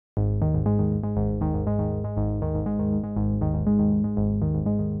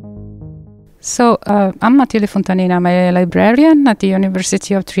So I'm Matilde Fontanin. I'm a librarian at the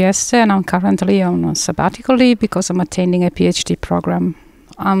University of Trieste, and I'm currently on a sabbatical leave because I'm attending a PhD program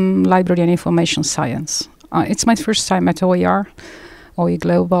on library and information science. It's my first time at OER, OE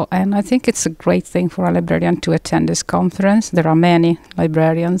Global, and I think it's a great thing for a librarian to attend this conference. There are many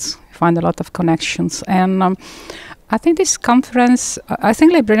librarians, find a lot of connections, and I think this conference, I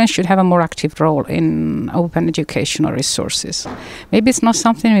think librarians should have a more active role in open educational resources. Maybe it's not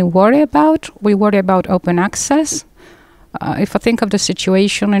something we worry about. We worry about open access. If I think of the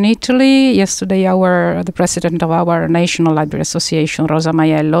situation in Italy, yesterday the president of our National Library Association, Rosa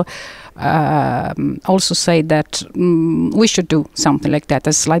Maiello, also said that we should do something like that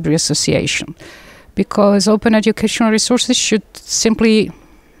as library association, because open educational resources should simply,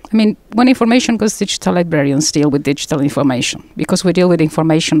 when information goes digital, librarians deal with digital information, because we deal with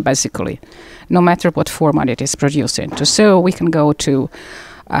information basically, no matter what format it is produced into. So we can go to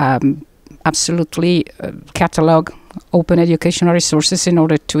absolutely catalog open educational resources in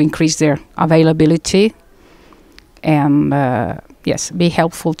order to increase their availability and yes, be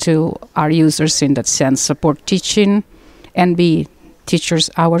helpful to our users in that sense, support teaching and be teachers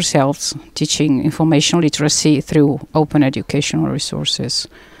ourselves, teaching information literacy through open educational resources,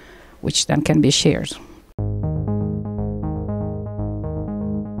 which then can be shared.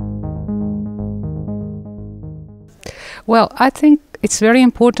 Well, I think it's very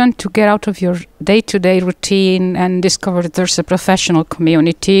important to get out of your day-to-day routine and discover that there's a professional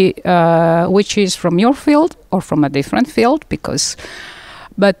community which is from your field or from a different field,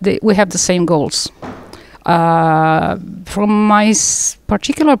 but we have the same goals. From my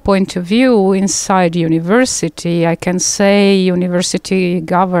particular point of view inside university, I can say university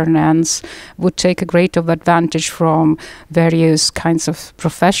governance would take a great advantage from various kinds of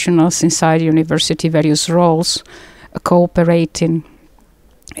professionals inside university, various roles, cooperating,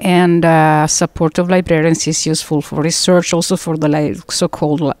 and support of librarians is useful for research, also for the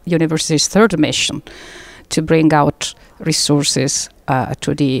so-called university's third mission, to bring out resources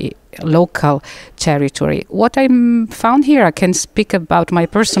to the local territory. What I found here, I can speak about my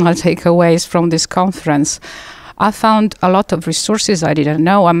personal takeaways from this conference. I found a lot of resources I didn't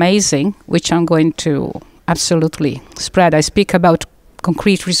know, amazing, which I'm going to absolutely spread. I speak about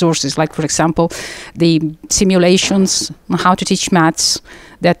concrete resources, like, for example, the simulations on how to teach maths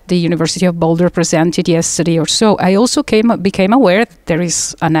that the University of Boulder presented yesterday or so. I also became aware that there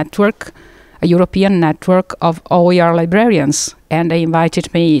is a network, a European network of OER librarians, and they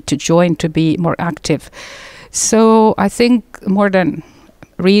invited me to join to be more active. So I think more than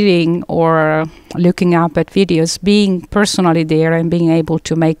reading or looking up at videos, being personally there and being able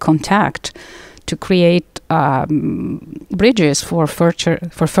to make contact to create bridges for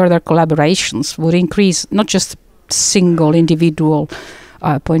further collaborations would increase not just single individual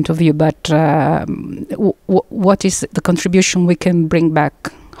point of view, but what is the contribution we can bring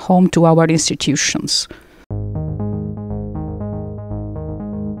back home to our institutions.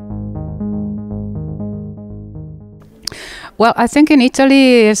 Well, I think in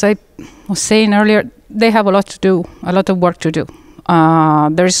Italy, as I was saying earlier, they have a lot to do, a lot of work to do.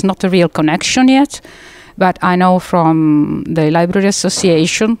 There is not a real connection yet, but I know from the Library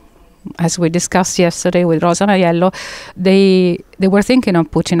Association, as we discussed yesterday with Rosa Maiello, they were thinking of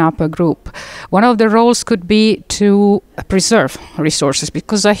putting up a group. One of the roles could be to preserve resources,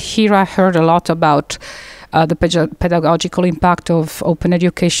 because I heard a lot about the pedagogical impact of open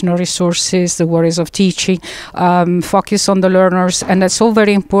educational resources, the worries of teaching, focus on the learners, and that's all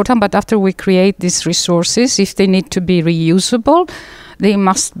very important. But after we create these resources, if they need to be reusable, they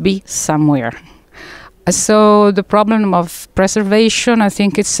must be somewhere. So the problem of preservation, I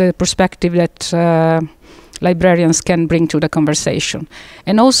think it's a perspective that librarians can bring to the conversation.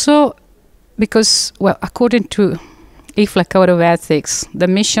 And also because, well, according to IFLA Code of Ethics, the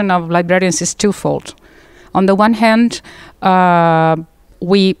mission of librarians is twofold. On the one hand,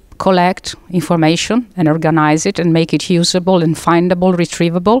 we collect information and organize it and make it usable and findable,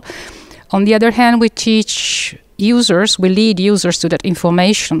 retrievable. On the other hand, we teach users, we lead users to that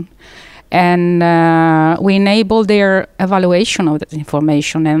information, and we enable their evaluation of that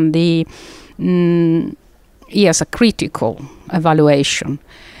information and a critical evaluation.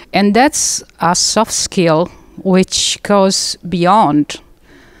 And that's a soft skill which goes beyond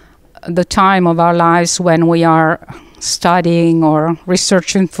the time of our lives when we are studying or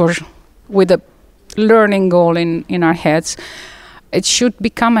researching with a learning goal in our heads. It should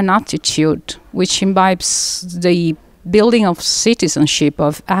become an attitude which imbibes the building of citizenship,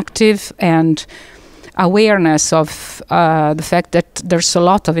 of active and awareness of the fact that there's a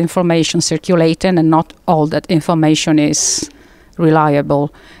lot of information circulating and not all that information is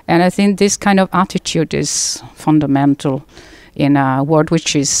reliable. And I think this kind of attitude is fundamental in a world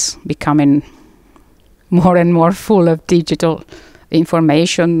which is becoming more and more full of digital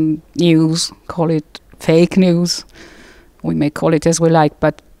information, news, call it fake news. We may call it as we like,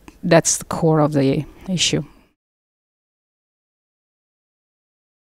 but that's the core of the issue.